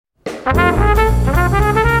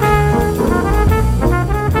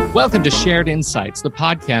Welcome to Shared Insights, the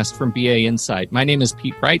podcast from BA Insight. My name is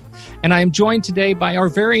Pete Wright, and I am joined today by our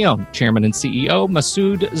very own Chairman and CEO,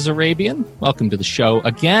 Masoud Zarabian. Welcome to the show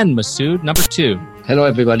again, Masoud, number 2. Hello,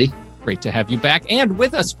 everybody. Great to have you back. And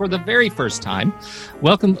with us for the very first time,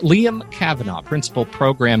 welcome Liam Kavanaugh, Principal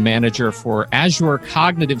Program Manager for Azure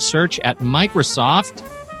Cognitive Search at Microsoft.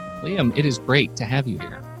 Liam, it is great to have you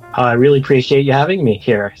here. I really appreciate you having me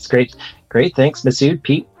here. It's great. Great. Thanks, Masoud.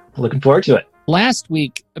 Pete, looking forward to it. Last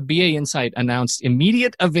week, BA Insight announced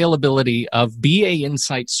immediate availability of BA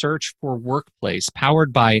Insight Search for Workplace,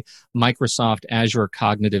 powered by Microsoft Azure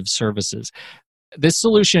Cognitive Services. This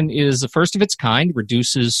solution is the first of its kind,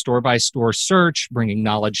 reduces store-by-store search, bringing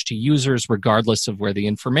knowledge to users regardless of where the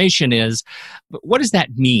information is. But what does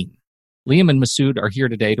that mean? Liam and Masoud are here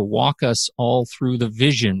today to walk us all through the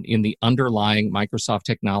vision in the underlying Microsoft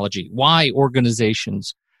technology, why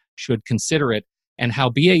organizations should consider it, and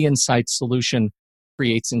how BA Insight's solution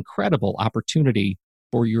creates incredible opportunity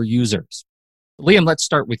for your users. Liam, let's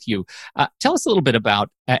start with you. Tell us a little bit about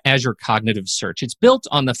Azure Cognitive Search. It's built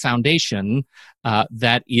on the foundation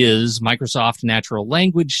that is Microsoft Natural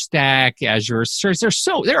Language Stack, Azure Search.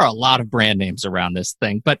 There are a lot of brand names around this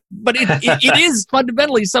thing, but it is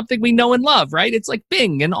fundamentally something we know and love, right? It's like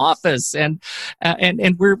Bing and Office, and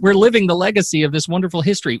we're living the legacy of this wonderful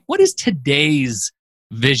history. What is today's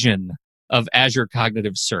vision of Azure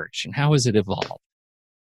Cognitive Search, and how has it evolved?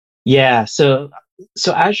 Yeah, so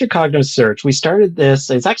Azure Cognitive Search, we started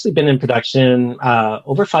this, it's actually been in production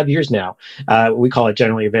over 5 years now. We call it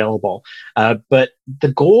generally available. But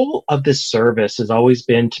the goal of this service has always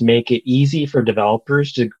been to make it easy for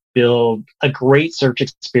developers to build a great search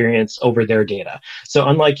experience over their data. So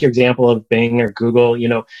unlike your example of Bing or Google,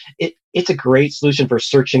 it's a great solution for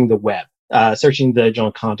searching the web. Searching the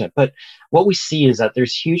general content. But what we see is that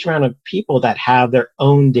there's a huge amount of people that have their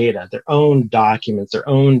own data, their own documents, their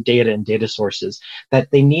own data and data sources that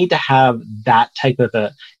they need to have that type of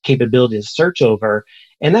a capability to search over.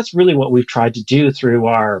 And that's really what we've tried to do through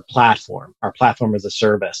our platform as a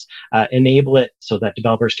service, enable it so that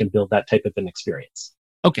developers can build that type of an experience.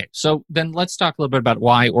 Okay, so then let's talk a little bit about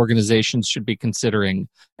why organizations should be considering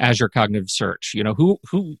Azure Cognitive Search.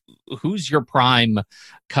 Who's your prime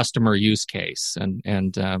customer use case, and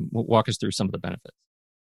walk us through some of the benefits.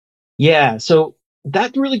 Yeah, so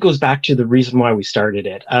that really goes back to the reason why we started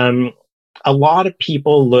it. A lot of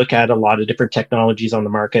people look at a lot of different technologies on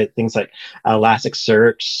the market, things like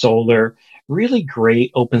Elasticsearch, Solr, really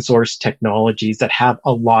great open source technologies that have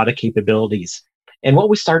a lot of capabilities. And what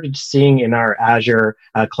we started seeing in our Azure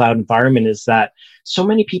cloud environment is that so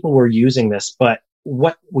many people were using this, but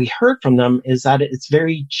what we heard from them is that it's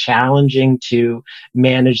very challenging to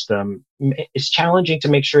manage them. It's challenging to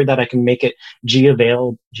make sure that I can make it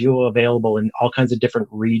geo-available in all kinds of different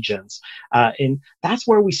regions. And that's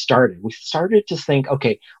where we started. We started to think,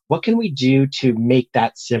 okay, what can we do to make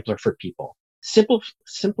that simpler for people?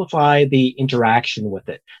 Simplify the interaction with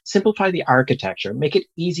it, simplify the architecture, make it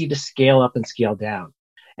easy to scale up and scale down.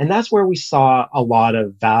 And that's where we saw a lot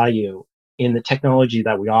of value in the technology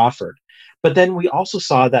that we offered. But then we also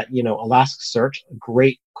saw that, Elasticsearch, a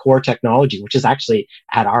great core technology, which is actually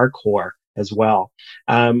at our core as well.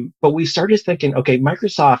 But we started thinking, okay,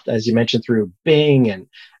 Microsoft, as you mentioned, through Bing and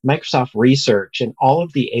Microsoft Research and all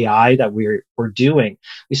of the AI that we're doing,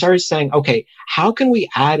 we started saying, okay, how can we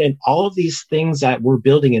add in all of these things that we're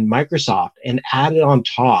building in Microsoft and add it on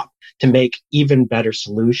top to make even better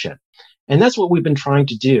solution? And that's what we've been trying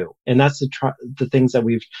to do. And that's the things that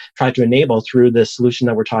we've tried to enable through the solution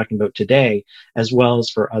that we're talking about today, as well as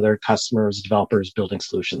for other customers, developers building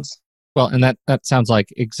solutions. Well, and that sounds like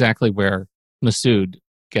exactly where Masoud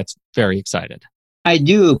gets very excited. I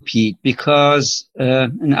do, Pete, because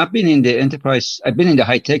and I've been in the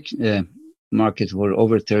high tech market for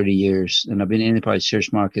over 30 years, and I've been in the enterprise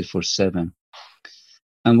search market for 7.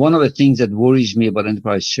 And one of the things that worries me about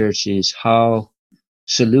enterprise search is how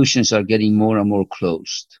solutions are getting more and more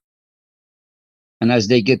closed. And as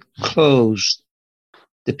they get closed,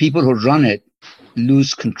 the people who run it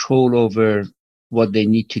lose control over what they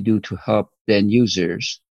need to do to help the end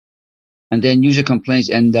users. And then user complaints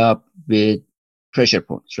end up with pressure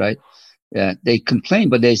points, right? They complain,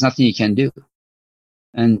 but there's nothing you can do.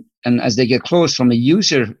 And as they get closed from a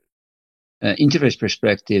user interface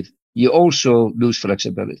perspective, you also lose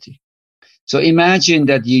flexibility. So imagine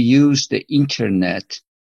that you use the internet,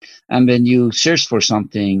 and when you search for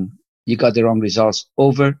something, you got the wrong results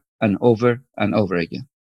over and over and over again.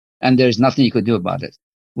 And there's nothing you could do about it.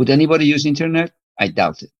 Would anybody use internet? I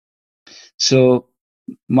doubt it. So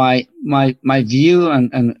my view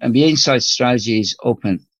and the Insight strategy is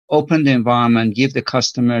open open the environment, give the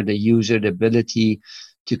customer, the user, the ability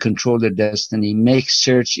to control their destiny, make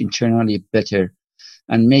search internally better,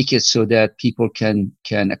 and make it so that people can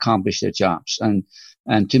accomplish their jobs.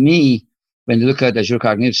 And to me, when you look at Azure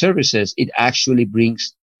Cognitive Services, it actually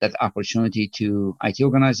brings that opportunity to IT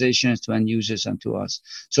organizations, to end users, and to us.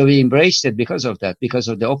 So we embraced it because of that, because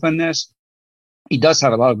of the openness. It does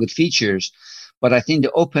have a lot of good features, but I think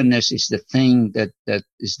the openness is the thing that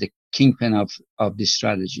is the kingpin of this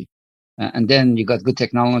strategy. And then you got good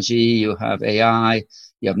technology, you have AI,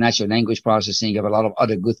 you have natural language processing, you have a lot of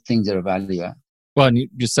other good things that are value add. Well, and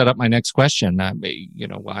you set up my next question.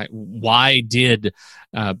 Why did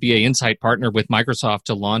BA Insight partner with Microsoft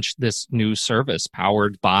to launch this new service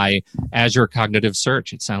powered by Azure Cognitive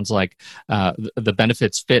Search? It sounds like the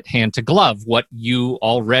benefits fit hand to glove what you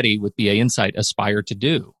already with BA Insight aspire to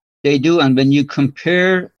do. They do, and when you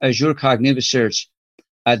compare Azure Cognitive Search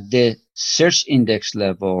at the search index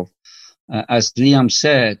level, as Liam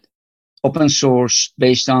said, open source,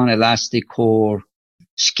 based on Elastic Core,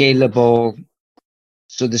 scalable.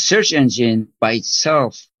 So the search engine by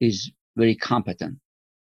itself is very competent,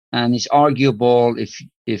 and it's arguable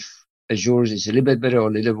if Azure is a little bit better or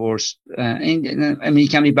a little worse.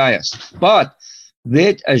 It can be biased, but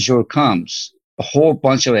with Azure comes a whole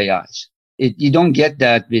bunch of AIs. You don't get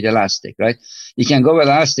that with Elastic, right? You can go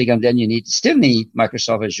Elastic, and then you still need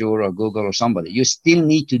Microsoft Azure or Google or somebody. You still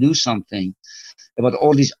need to do something about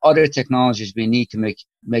all these other technologies we need to make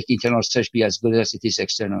internal search be as good as it is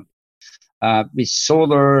external. With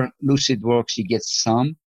Solar, LucidWorks, you get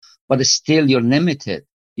some, but still you're limited.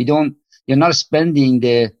 You're not spending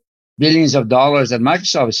the billions of dollars that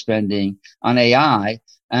Microsoft is spending on AI,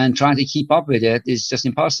 and trying to keep up with it is just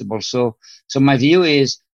impossible. So my view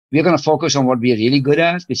is we're going to focus on what we're really good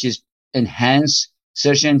at, which is enhance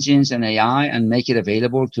search engines and AI and make it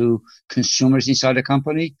available to consumers inside the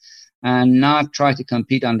company, and not try to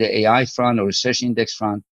compete on the AI front or search index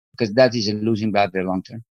front, because that is a losing battle long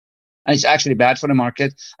term. And it's actually bad for the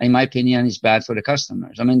market. In my opinion, it's bad for the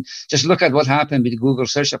customers. I mean, just look at what happened with Google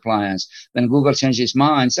Search Appliance. When Google changed its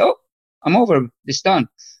mind, so I'm over, it's done.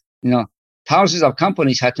 Thousands of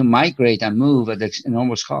companies had to migrate and move at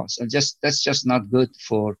enormous cost. And that's just not good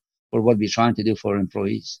for what we're trying to do for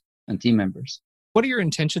employees and team members. What are your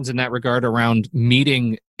intentions in that regard around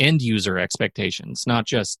meeting end user expectations, not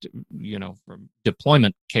just, from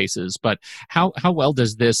deployment cases, but how well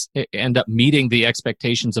does this end up meeting the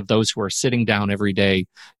expectations of those who are sitting down every day,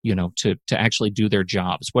 to actually do their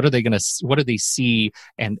jobs? What do they see,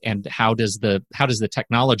 and how does the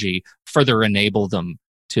technology further enable them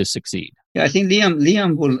to succeed? Yeah, I think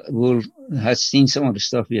Liam has seen some of the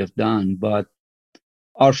stuff we have done, but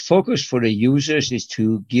our focus for the users is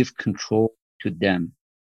to give control to them.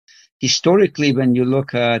 Historically, when you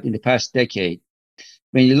look at in the past decade,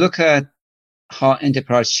 when you look at how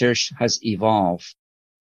enterprise search has evolved,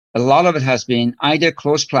 a lot of it has been either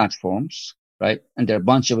closed platforms, right? And there are a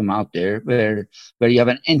bunch of them out there where you have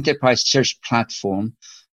an enterprise search platform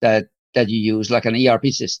that you use, like an ERP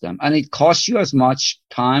system, and it costs you as much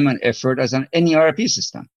time and effort as any ERP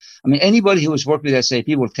system. I mean, anybody who has worked with SAP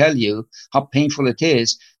will tell you how painful it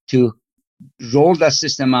is to roll that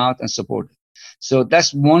system out and support it. So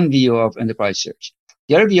that's one view of enterprise search.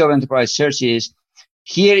 The other view of enterprise search is,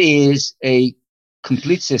 here is a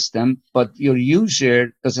complete system, but your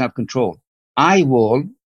user doesn't have control. I will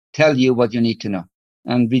tell you what you need to know.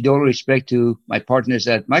 And with all respect to my partners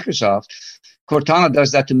at Microsoft, Cortana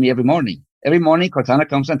does that to me every morning. Every morning, Cortana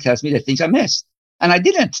comes and tells me the things I missed. And I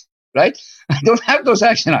didn't, right? I don't have those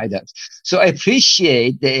action items. So I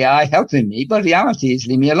appreciate the AI helping me, but reality is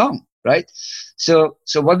leave me alone, right? So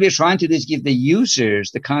what we're trying to do is give the users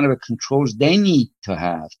the kind of controls they need to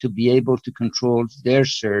have to be able to control their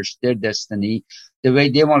search, their destiny, the way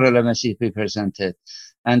they want relevancy to be presented.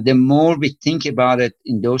 And the more we think about it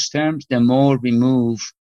in those terms, the more we move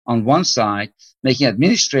on one side, making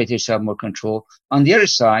administrators have more control. On the other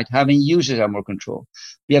side, having users have more control.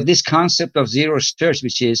 We have this concept of zero search,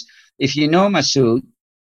 which is, if you know Masood,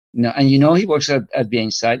 and he works at BA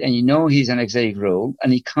Insight, and he's an executive role,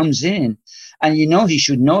 and he comes in, and he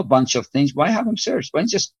should know a bunch of things, why have him search? Why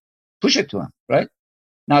don't you just push it to him, right?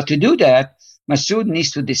 Now, to do that, Masood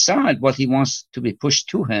needs to decide what he wants to be pushed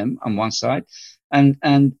to him on one side, and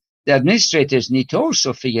the administrators need to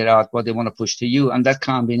also figure out what they want to push to you, and that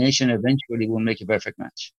combination eventually will make a perfect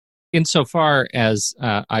match. Insofar as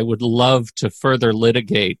I would love to further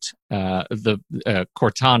litigate the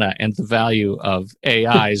Cortana and the value of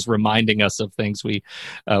AIs reminding us of things we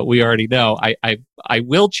already know, I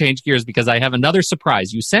will change gears because I have another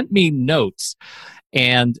surprise. You sent me notes,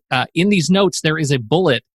 and in these notes there is a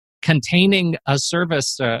bullet containing a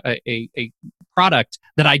service, a product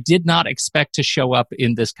that I did not expect to show up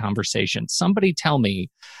in this conversation. Somebody tell me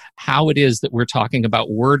how it is that we're talking about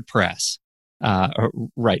WordPress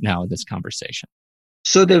right now in this conversation.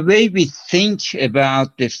 So the way we think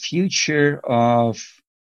about the future of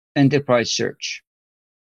enterprise search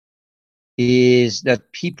is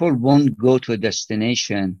that people won't go to a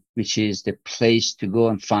destination, which is the place to go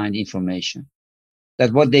and find information.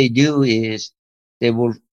 That what they do is they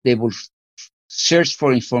will search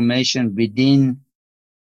for information within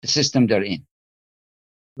the system they're in.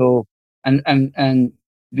 So, and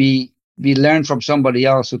we learn from somebody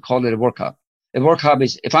else who called it a work hub. A work hub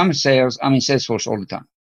is, if I'm in sales, I'm in Salesforce all the time.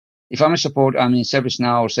 If I'm in support, I'm in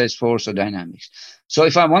ServiceNow or Salesforce or Dynamics. So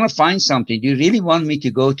if I want to find something, do you really want me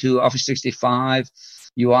to go to Office 365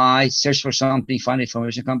 UI, search for something, find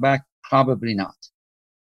information, come back? Probably not.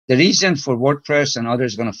 The reason for WordPress and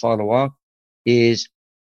others going to follow up is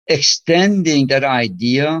extending that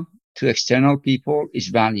idea to external people is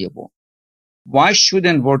valuable. Why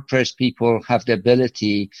shouldn't WordPress people have the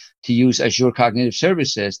ability to use Azure Cognitive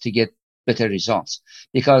Services to get better results?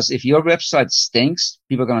 Because if your website stinks,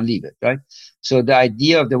 people are going to leave it, right? So the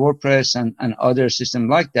idea of the WordPress and other systems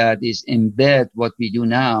like that is embed what we do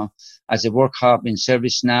now as a work hub in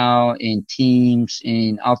ServiceNow, in Teams,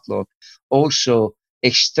 in Outlook, also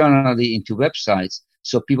externally into websites,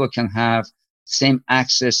 so people can have same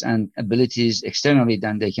access and abilities externally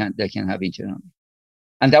than they can have internally.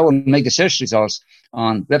 And that will make the search results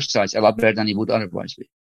on websites a lot better than it would otherwise be.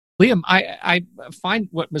 Liam, I find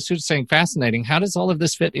what Masoud is saying fascinating. How does all of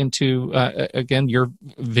this fit into, again, your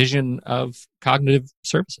vision of cognitive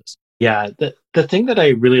services? Yeah, the thing that I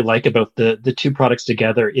really like about the two products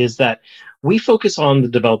together is that we focus on the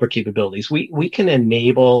developer capabilities. We can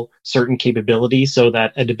enable certain capabilities so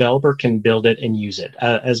that a developer can build it and use it.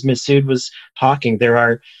 As Masoud was talking, there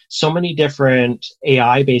are so many different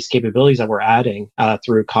AI-based capabilities that we're adding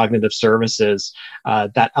through cognitive services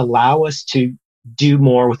that allow us to do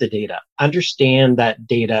more with the data, understand that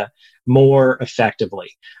data more effectively.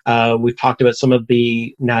 We've talked about some of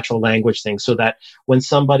the natural language things so that when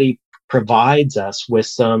somebody provides us with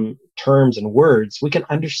some terms and words, we can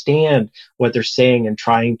understand what they're saying and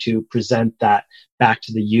trying to present that back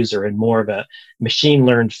to the user in more of a machine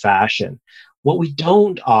learned fashion. What we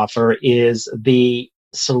don't offer is the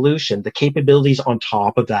solution, the capabilities on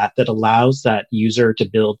top of that allows that user to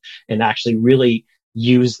build and actually really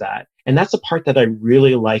use that. And that's the part that I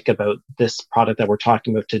really like about this product that we're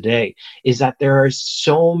talking about today, is that there are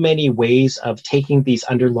so many ways of taking these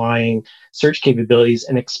underlying search capabilities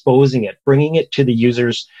and exposing it, bringing it to the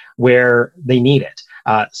users where they need it.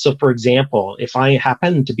 So for example, if I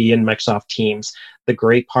happen to be in Microsoft Teams, the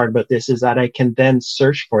great part about this is that I can then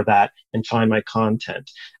search for that and find my content.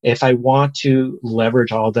 If I want to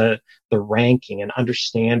leverage all the ranking and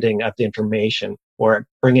understanding of the information or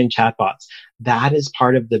bring in chatbots, that is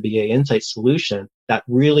part of the BA Insight solution that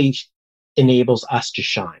really enables us to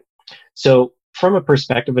shine. So from a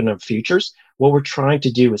perspective of features, what we're trying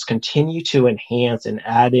to do is continue to enhance and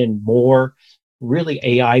add in more really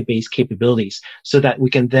AI-based capabilities so that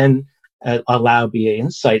we can then allow BA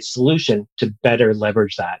Insight solution to better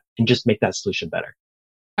leverage that and just make that solution better.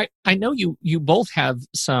 I know you both have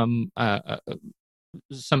some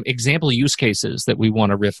example use cases that we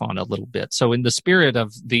want to riff on a little bit. So in the spirit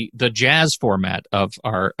of the jazz format of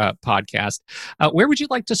our podcast, where would you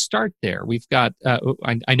like to start there? We've got,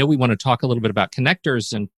 I know we want to talk a little bit about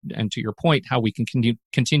connectors and to your point, how we can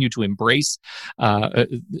continue to embrace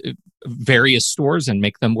various stores and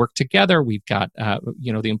make them work together. We've got,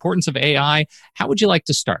 the importance of AI. How would you like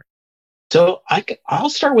to start? So I'll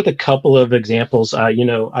start with a couple of examples.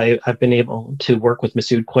 I've been able to work with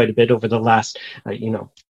Masoud quite a bit over the last,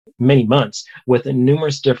 many months with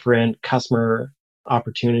numerous different customer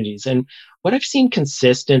opportunities. And what I've seen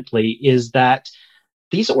consistently is that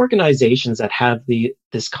these organizations that have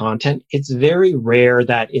this content, it's very rare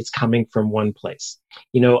that it's coming from one place.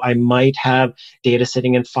 I might have data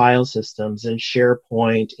sitting in file systems, in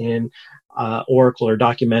SharePoint, in Oracle or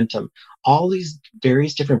Documentum, all these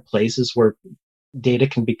various different places where data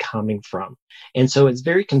can be coming from. And so it's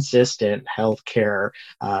very consistent, healthcare,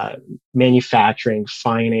 manufacturing,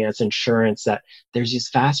 finance, insurance, that there's this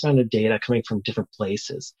vast amount of data coming from different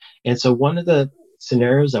places. And so one of the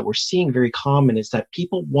scenarios that we're seeing very common is that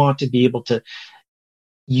people want to be able to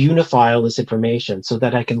unify all this information so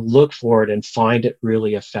that I can look for it and find it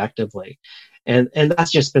really effectively. And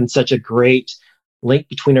that's just been such a great link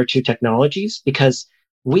between our two technologies, because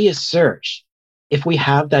we as search, if we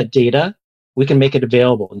have that data, we can make it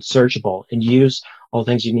available and searchable and use all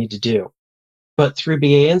the things you need to do. But through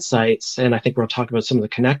BA Insights, and I think we'll talk about some of the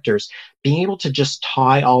connectors, being able to just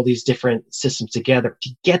tie all these different systems together to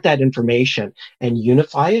get that information and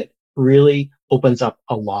unify it really opens up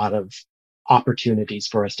a lot of opportunities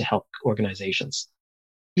for us to help organizations.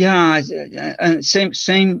 Yeah, same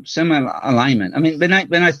alignment. I mean, when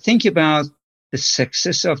I think about the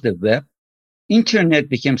success of the web, internet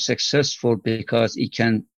became successful because it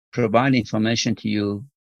can provide information to you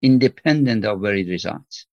independent of where it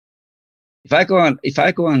resides. If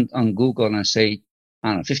I go on Google and say, I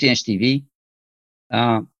don't know, 50-inch TV,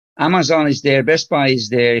 Amazon is there, Best Buy is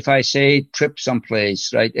there. If I say trip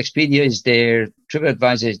someplace, right, Expedia is there,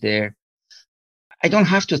 TripAdvisor is there. I don't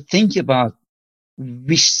have to think about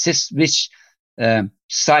which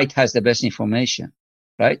site has the best information,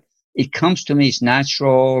 right? It comes to me, it's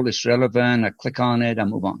natural, it's relevant, I click on it, I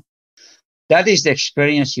move on. That is the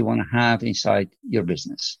experience you want to have inside your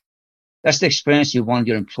business. That's the experience you want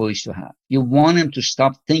your employees to have. You want them to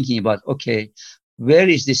stop thinking about, okay, where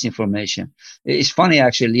is this information? It's funny,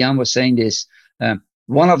 actually, Liam was saying this.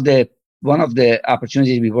 One of the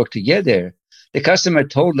opportunities we worked together, the customer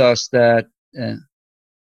told us that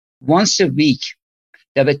once a week,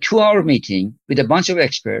 they have a 2-hour meeting with a bunch of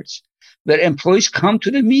experts where employees come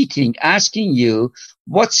to the meeting asking you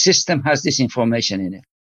what system has this information in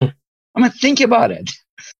it. I mean, think about it.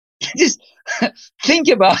 Just think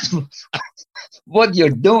about what you're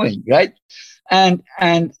doing, right? And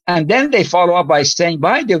then they follow up by saying,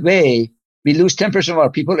 by the way, we lose 10% of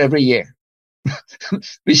our people every year.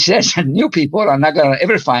 Which says that new people are not going to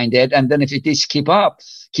ever find it. And then if it is keep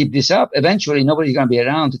this up, eventually nobody's going to be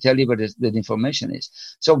around to tell you where the information is.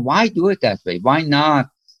 So why do it that way? Why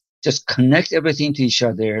not just connect everything to each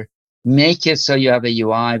other, make it so you have a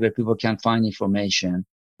UI where people can find information,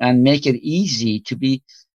 and make it easy to be,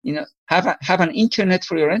 have an internet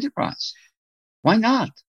for your enterprise? Why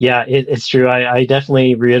not? Yeah, it's true. I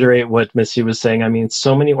definitely reiterate what Missy was saying. I mean,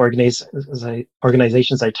 so many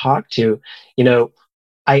organizations I talk to,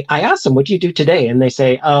 I ask them, what do you do today? And they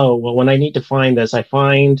say, oh, well, when I need to find this, I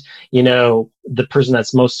find, the person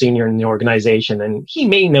that's most senior in the organization, and he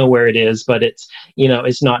may know where it is, but it's,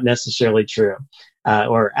 it's not necessarily true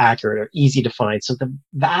or accurate or easy to find. So the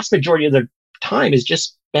vast majority of the time is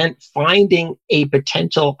just spent finding a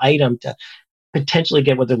potential item to potentially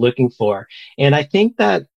get what they're looking for. And I think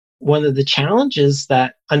that one of the challenges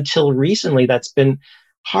that until recently that's been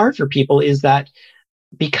hard for people is that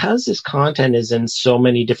because this content is in so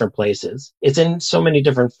many different places, it's in so many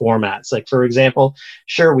different formats. Like, for example,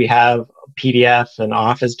 sure, we have PDF and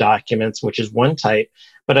Office documents, which is one type,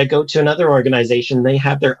 but I go to another organization, they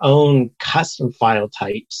have their own custom file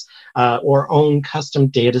types or own custom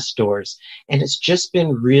data stores. And it's just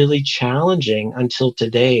been really challenging until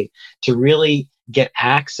today to really get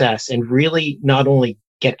access and really not only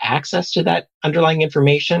get access to that underlying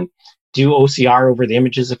information, do OCR over the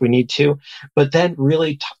images if we need to, but then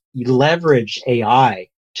really leverage AI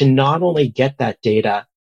to not only get that data,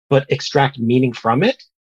 but extract meaning from it.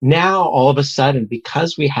 Now, all of a sudden,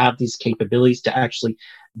 because we have these capabilities to actually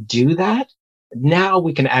do that, now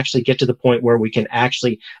we can actually get to the point where we can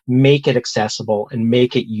actually make it accessible and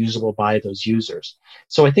make it usable by those users.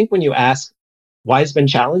 So I think when you ask why it's been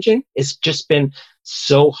challenging, it's just been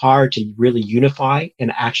so hard to really unify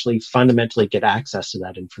and actually fundamentally get access to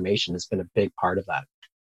that information has been a big part of that.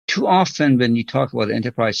 Too often when you talk about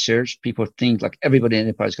enterprise search, people think like everybody in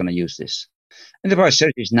enterprise is going to use this. Enterprise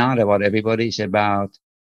search is not about everybody. It's about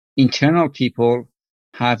internal people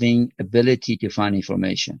having ability to find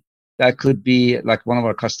information. That could be like one of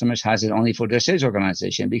our customers has it only for their sales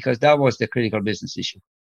organization because that was the critical business issue.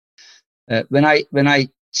 When I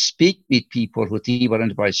speak with people who think about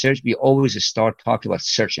enterprise search, we always start talking about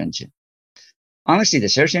search engine. Honestly, the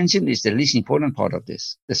search engine is the least important part of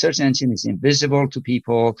this. The search engine is invisible to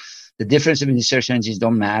people. The difference between the search engines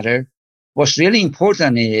don't matter. What's really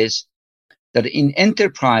important is that in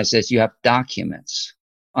enterprises, you have documents.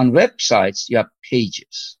 On websites, you have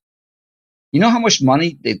pages. You know how much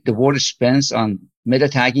money the world spends on meta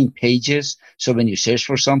tagging pages? So when you search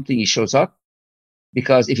for something, it shows up.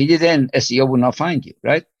 Because if you didn't, SEO would not find you,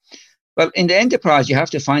 right? Well, in the enterprise, you have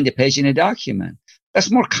to find a page in a document. That's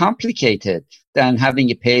more complicated than having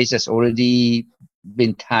a page that's already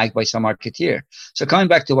been tagged by some marketeer. So coming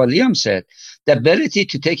back to what Liam said, the ability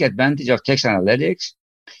to take advantage of text analytics,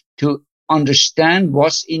 to understand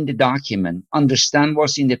what's in the document, understand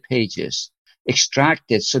what's in the pages, extract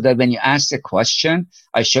it so that when you ask a question,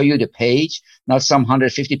 I show you the page, not some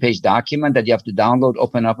 150-page document that you have to download,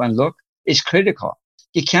 open up, and look, is critical.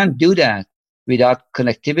 You can't do that without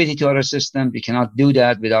connectivity to other systems. You cannot do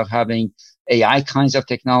that without having AI kinds of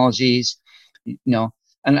technologies.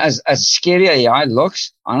 And as scary AI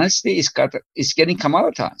looks, honestly, it's getting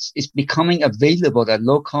commoditized. It's becoming available at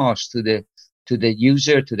low cost to the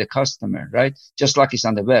user, to the customer, right? Just like it's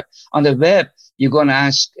on the web. On the web, you're going to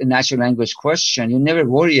ask a natural language question. You never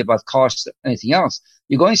worry about cost or anything else.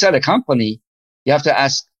 You go inside a company, you have to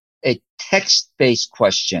ask a text-based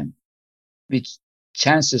question, which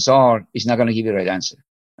chances are is not going to give you the right answer.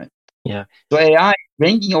 Right? Yeah. So AI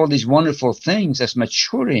bringing all these wonderful things that's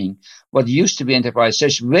maturing what used to be enterprise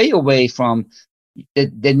search way away from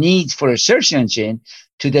the need for a search engine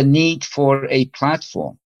to the need for a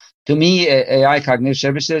platform. To me, AI cognitive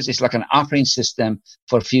services is like an operating system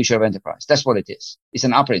for future of enterprise. That's what it is. It's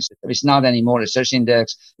an operating system. It's not anymore a search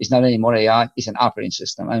index. It's not anymore AI. It's an operating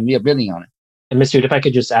system, and we are building on it. And Masood, if I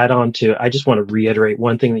could just add on to, I just want to reiterate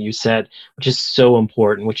one thing that you said, which is so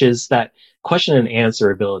important, which is that question and answer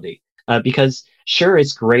ability. Because sure,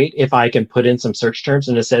 it's great if I can put in some search terms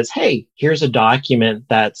and it says, hey, here's a document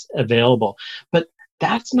that's available. But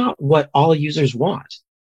that's not what all users want.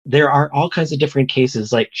 There are all kinds of different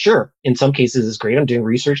cases. Like, sure, in some cases it's great. I'm doing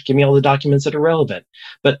research. Give me all the documents that are relevant.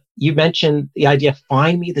 But you mentioned the idea,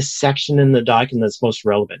 find me the section in the document that's most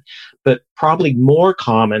relevant. But probably more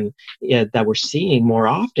common that we're seeing more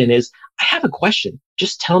often is, I have a question.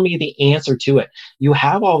 Just tell me the answer to it. You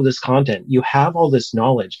have all this content. You have all this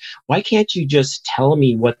knowledge. Why can't you just tell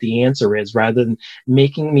me what the answer is rather than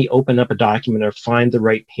making me open up a document or find the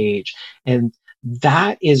right page? And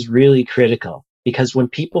that is really critical. Because when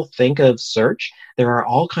people think of search, there are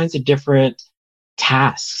all kinds of different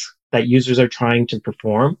tasks that users are trying to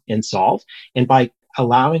perform and solve. And by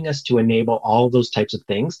allowing us to enable all of those types of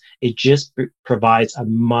things, it just provides a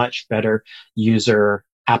much better user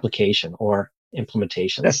application or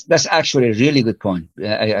implementation. That's actually a really good point.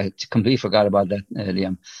 I completely forgot about that,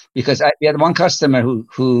 Liam, because we had one customer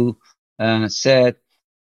who said,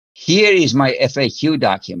 here is my FAQ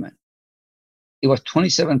document. It was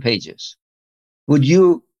 27 pages. Would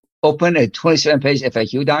you open a 27-page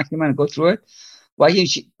FAQ document and go through it?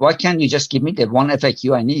 Why can't you just give me the one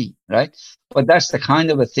FAQ I need, right? But that's the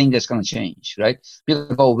kind of a thing that's going to change, right?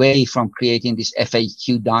 People go away from creating these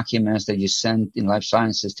FAQ documents that you send in life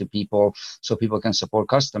sciences to people so people can support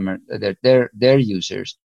their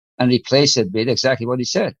users, and replace it with exactly what he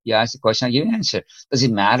said. You ask the question, I give an answer. Does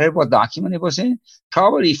it matter what document it was in?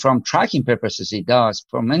 Probably from tracking purposes, it does.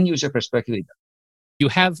 From end user perspective, it does. You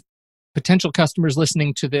have potential customers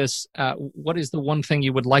listening to this. What is the one thing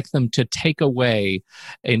you would like them to take away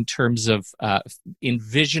in terms of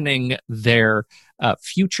envisioning their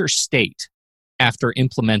future state after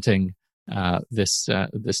implementing this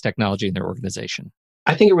technology in their organization?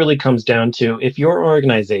 I think it really comes down to, if your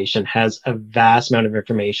organization has a vast amount of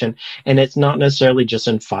information, and it's not necessarily just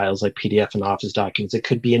in files like PDF and Office documents, it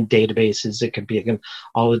could be in databases, it could be in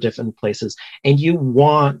all the different places, and you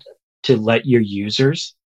want to let your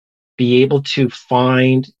users be able to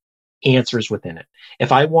find answers within it.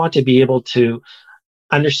 If I want to be able to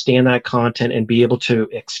understand that content and be able to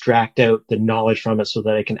extract out the knowledge from it so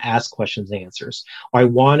that I can ask questions and answers, or I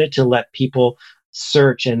wanted to let people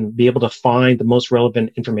search and be able to find the most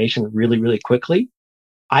relevant information really, really quickly,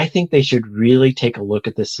 I think they should really take a look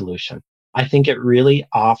at this solution. I think it really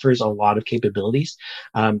offers a lot of capabilities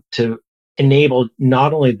to enable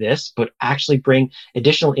not only this, but actually bring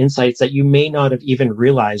additional insights that you may not have even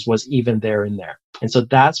realized was even there in there. And so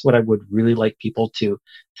that's what I would really like people to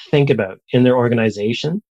think about in their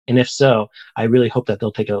organization. And if so, I really hope that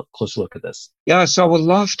they'll take a closer look at this. Yeah, so I would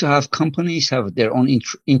love to have companies have their own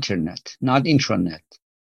internet, not intranet.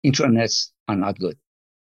 Intranets are not good.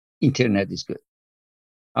 Internet is good.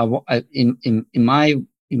 In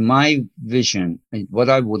my vision, what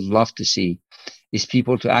I would love to see is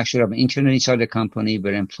people to actually have an internet inside the company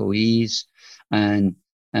where employees and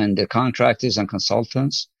the contractors and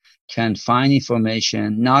consultants can find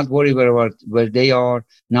information, not worry about where they are,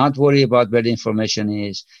 not worry about where the information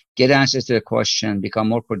is, get answers to the question, become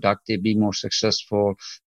more productive, be more successful,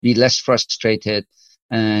 be less frustrated,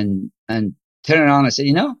 and turn around and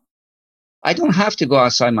say, I don't have to go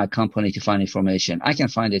outside my company to find information. I can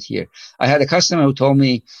find it here. I had a customer who told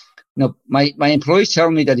me, my employees tell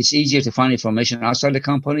me that it's easier to find information outside the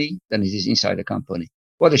company than it is inside the company.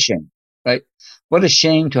 What a shame, right? What a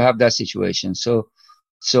shame to have that situation. So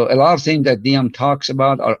a lot of things that Liam talks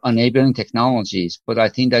about are enabling technologies, but I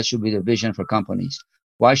think that should be the vision for companies.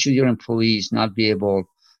 Why should your employees not be able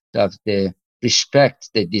to have the respect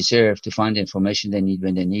they deserve to find the information they need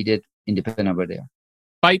when they need it, independent of where they are?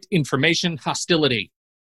 Fight information hostility.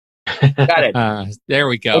 Got it. There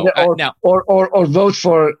we go. Or vote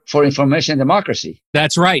for information democracy.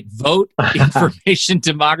 That's right. Vote information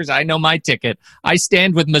democracy. I know my ticket. I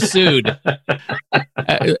stand with Masood.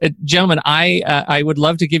 Gentlemen, I would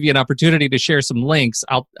love to give you an opportunity to share some links.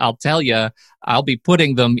 I'll tell you, I'll be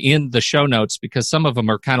putting them in the show notes because some of them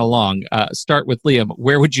are kind of long. Start with Liam.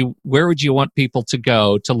 Where would you want people to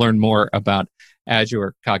go to learn more about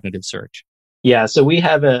Azure Cognitive Search? Yeah, so we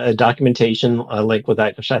have a documentation link with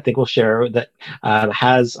that, which I think we'll share, that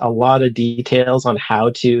has a lot of details on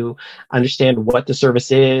how to understand what the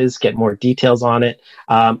service is, get more details on it.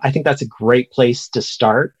 I think that's a great place to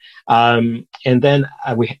start. And then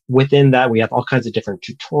within that, we have all kinds of different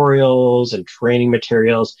tutorials and training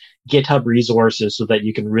materials, GitHub resources, so that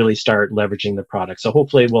you can really start leveraging the product. So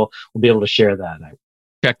hopefully we'll be able to share that.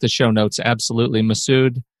 Check the show notes. Absolutely.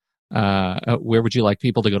 Masood, where would you like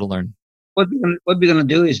people to go to learn? What we're gonna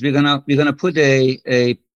do is we're gonna put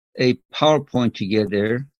a PowerPoint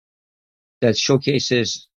together that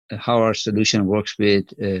showcases how our solution works with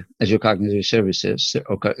Azure Cognitive Services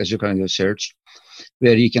or Azure Cognitive Search,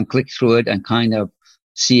 where you can click through it and kind of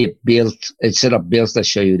see a set of builds that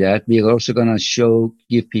show you that. We're also gonna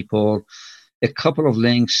give people a couple of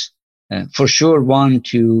links, for sure, one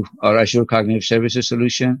to our Azure Cognitive Services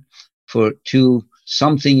solution, for two,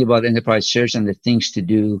 something about enterprise search and the things to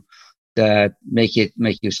do that make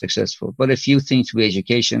you successful. But a few things to be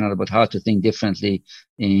educational about how to think differently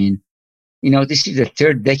this is the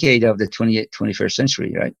third decade of the 21st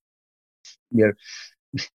century, right?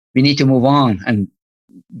 We need to move on and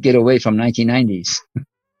get away from 1990s.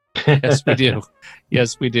 Yes, we do.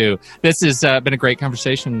 Yes, we do. This has been a great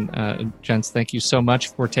conversation, gents. Thank you so much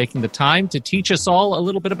for taking the time to teach us all a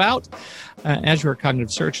little bit about Azure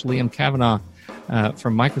Cognitive Search. Liam Kavanagh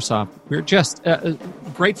from Microsoft. We're just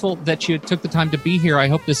grateful that you took the time to be here. I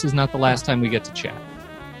hope this is not the last time we get to chat.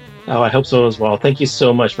 Oh, I hope so as well. Thank you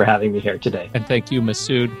so much for having me here today. And thank you,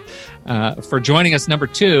 Masood, for joining us. Number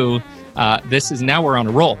 2, now we're on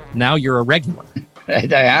a roll. Now you're a regular.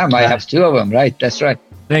 Right, I am. I have 2 of them, right? That's right.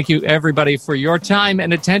 Thank you, everybody, for your time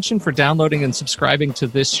and attention, for downloading and subscribing to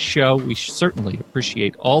this show. We certainly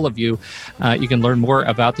appreciate all of you. You can learn more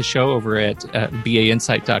about the show over at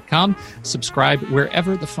bainsight.com. Subscribe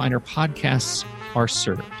wherever the finer podcasts are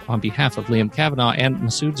served. On behalf of Liam Kavanagh and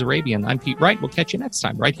Masood Zarabian, I'm Pete Wright. We'll catch you next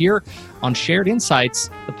time right here on Shared Insights,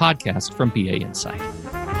 the podcast from BA Insight.